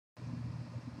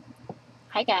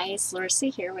Hi guys, Larissa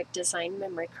here with Design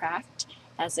Memory Craft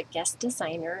as a guest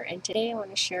designer, and today I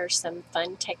want to share some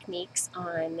fun techniques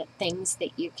on things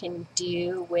that you can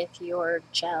do with your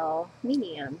gel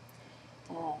medium.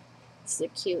 This is a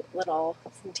cute little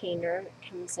container that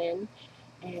comes in,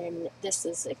 and this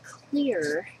is a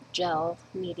clear gel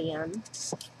medium,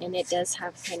 and it does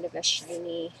have kind of a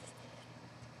shiny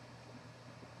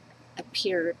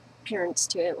appearance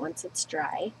to it once it's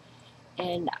dry.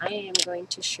 And I am going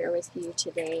to share with you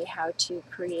today how to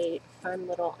create fun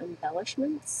little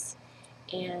embellishments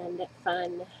and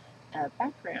fun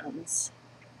backgrounds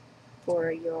for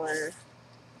your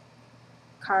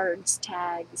cards,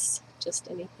 tags, just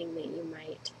anything that you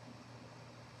might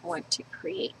want to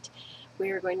create.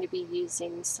 We are going to be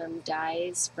using some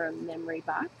dies from Memory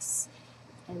Box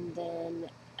and then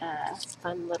a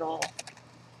fun little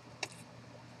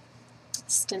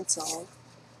stencil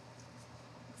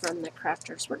from the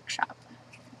Crafters Workshop.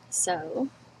 So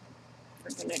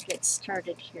we're going to get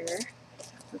started here.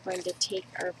 We're going to take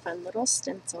our fun little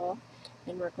stencil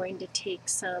and we're going to take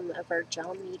some of our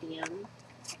gel medium,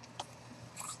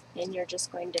 and you're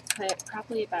just going to put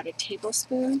probably about a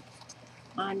tablespoon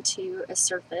onto a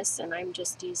surface, and I'm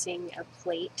just using a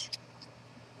plate.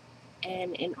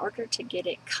 And in order to get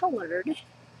it colored,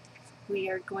 we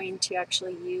are going to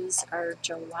actually use our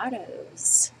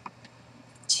gelatos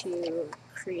to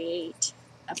create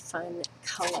a fun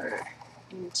color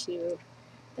into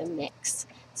the mix.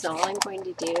 So all I'm going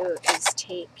to do is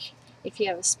take, if you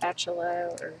have a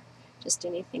spatula or just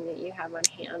anything that you have on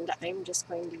hand, I'm just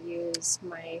going to use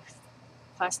my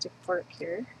plastic fork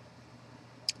here.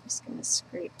 I'm just going to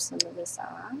scrape some of this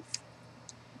off,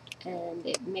 and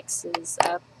it mixes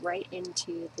up right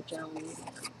into the gel medium.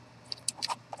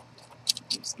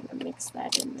 I'm just going to mix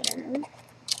that in there.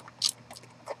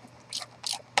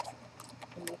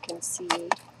 And you can see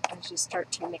as you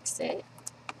start to mix it,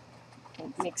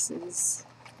 it mixes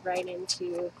right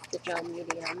into the gel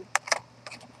medium,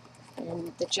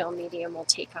 and the gel medium will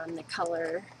take on the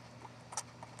color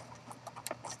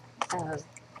of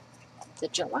the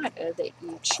gelato that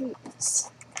you choose.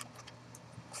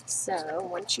 So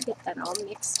once you get that all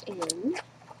mixed in,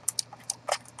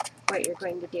 what you're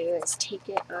going to do is take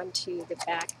it onto the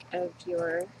back of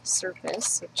your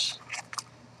surface, which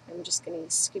I'm just going to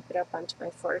scoop it up onto my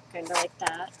fork kind of like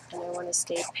that, and I want to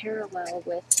stay parallel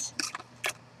with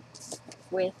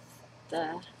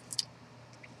the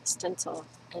stencil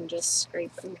and just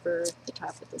scrape over the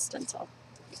top of the stencil.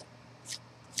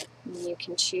 And you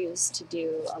can choose to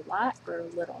do a lot or a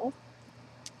little.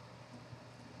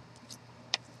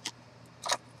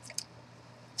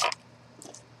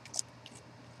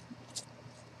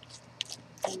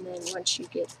 And then once you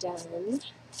get done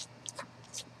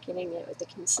getting it with the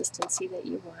consistency that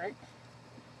you want,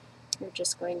 you're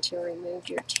just going to remove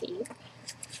your tape.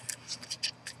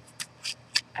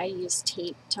 I use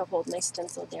tape to hold my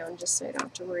stencil down just so I don't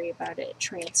have to worry about it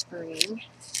transferring.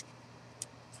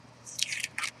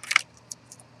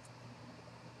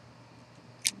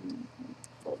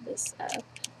 Pull this up,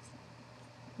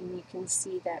 and you can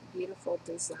see that beautiful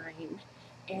design,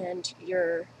 and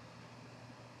your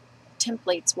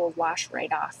templates will wash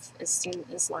right off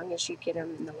as long as you get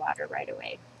them in the water right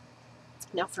away.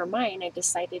 Now for mine, I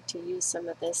decided to use some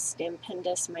of this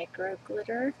Stampendous micro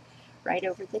glitter right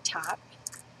over the top,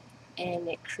 and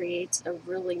it creates a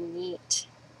really neat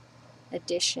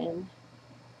addition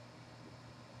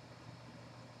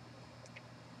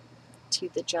to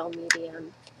the gel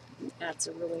medium. It adds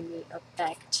a really neat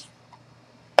effect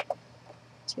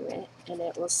to it, and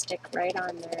it will stick right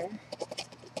on there.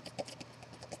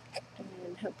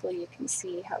 And hopefully you can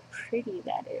see how pretty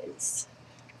that is.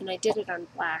 And I did it on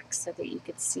black so that you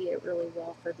could see it really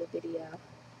well for the video,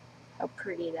 how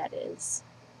pretty that is.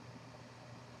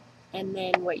 And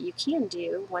then what you can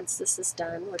do once this is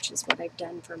done, which is what I've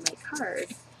done for my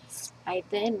card, I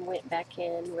then went back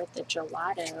in with the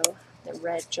gelato, the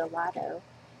red gelato,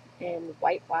 and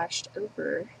whitewashed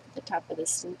over the top of the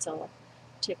stencil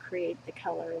to create the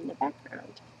color in the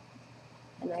background.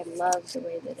 And I love the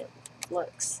way that it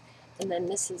looks. And then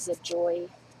this is a joy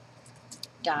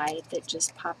die that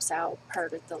just pops out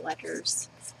part of the letters.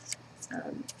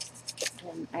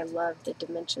 And I love the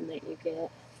dimension that you get.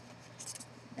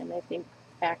 And I think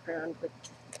background with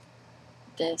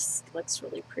this looks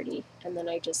really pretty. And then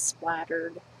I just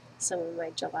splattered some of my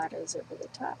gelatos over the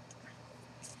top.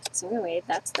 So anyway,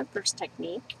 that's the first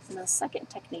technique. And the second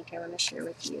technique I want to share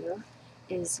with you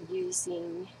is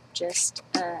using just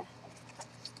the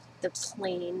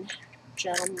plain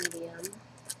gel medium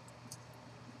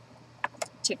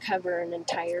to cover an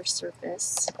entire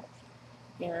surface.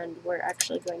 And we're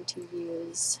actually going to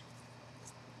use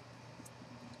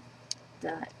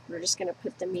we're just going to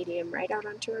put the medium right out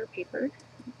onto our paper.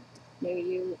 No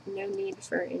need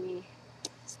for any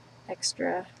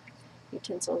extra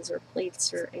utensils or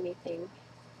plates or anything.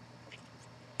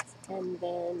 And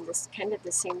then this kind of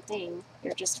the same thing.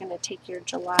 You're just going to take your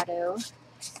gelato,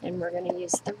 and we're going to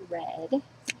use the red,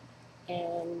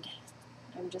 and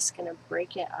I'm just going to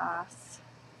break it off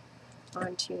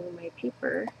onto my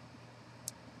paper.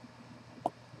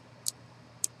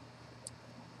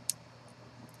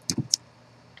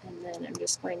 And then I'm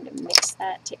just going to mix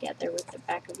that together with the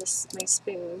back of my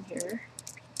spoon here.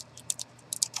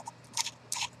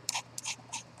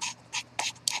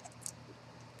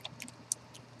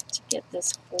 To get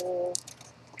this whole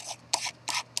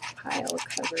pile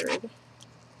covered.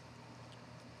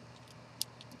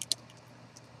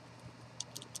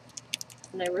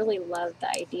 And I really love the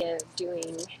idea of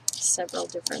doing several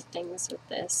different things with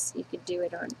this. You could do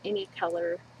it on any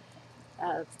color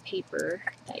of paper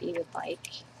that you would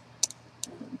like.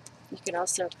 You could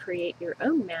also create your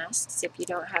own masks if you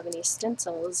don't have any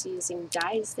stencils, using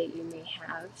dies that you may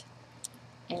have,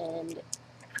 and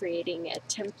creating a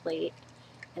template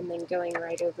and then going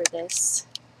right over this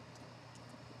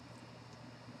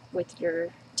with your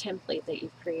template that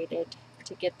you've created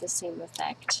to get the same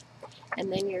effect.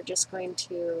 And then you're just going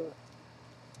to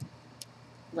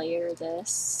layer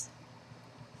this,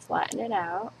 flatten it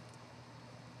out,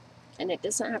 and it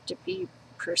doesn't have to be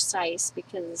precise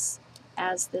because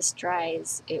as this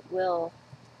dries it will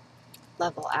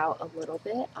level out a little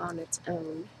bit on its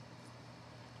own.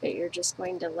 But you're just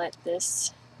going to let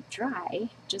this dry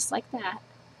just like that.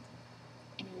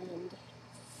 And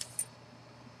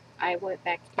I went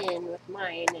back in with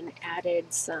mine and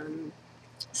added some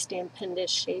Stampendous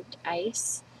shaved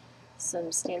ice,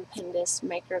 some Stampendous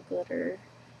micro glitter,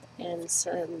 and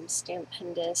some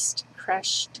Stampendous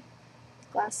crushed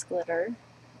glass glitter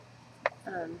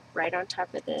right on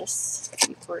top of this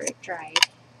before it dried.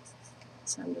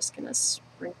 So I'm just going to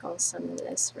sprinkle some of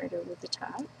this right over the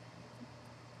top.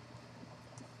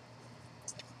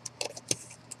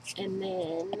 And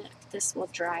then this will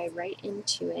dry right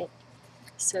into it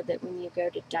so that when you go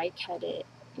to die cut it,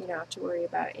 you don't have to worry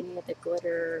about any of the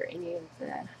glitter or any of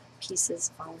the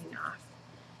pieces falling off.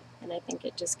 And I think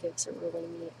it just gives a really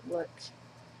neat look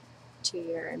to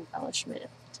your embellishment.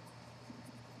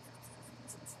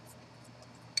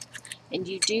 And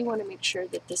you do want to make sure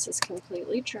that this is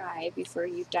completely dry before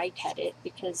you die cut it,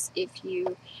 because if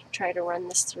you try to run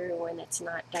this through when it's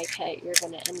not die cut, you're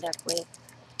going to end up with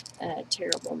a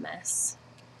terrible mess.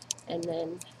 And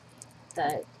then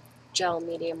the gel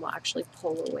medium will actually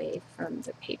pull away from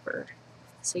the paper.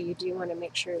 So you do want to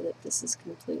make sure that this is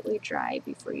completely dry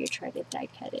before you try to die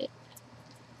cut it.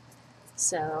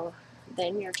 So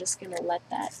then you're just going to let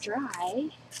that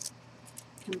dry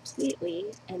completely,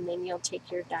 and then you'll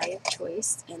take your die of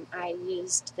choice, and I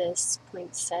used this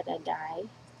poinsettia die,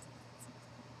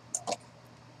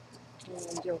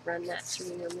 and you'll run that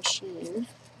through your machine.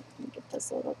 Let me get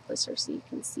this a little closer so you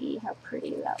can see how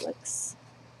pretty that looks.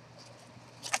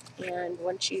 And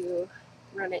once you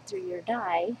run it through your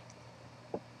die,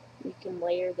 you can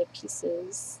layer the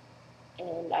pieces,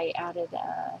 and I added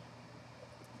a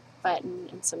button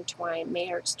and some twine,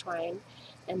 Mayer's twine,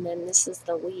 and then this is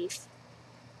the leaf.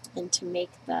 And to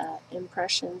make the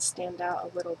impression stand out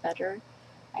a little better,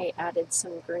 I added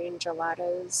some green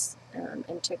gelatos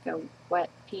and took a wet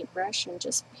paintbrush and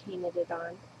just painted it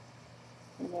on.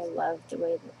 And I love the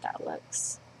way that that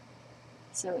looks.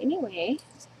 So anyway,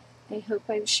 I hope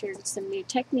I've shared some new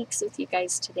techniques with you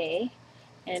guys today,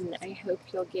 and I hope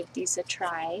you'll give these a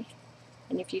try.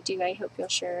 And if you do, I hope you'll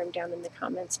share them down in the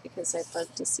comments, because I'd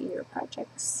love to see your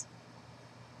projects.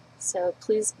 So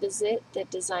please visit the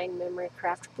Design Memory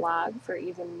Craft blog for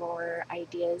even more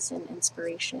ideas and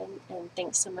inspiration. And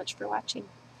thanks so much for watching.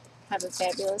 Have a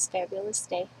fabulous, fabulous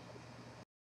day.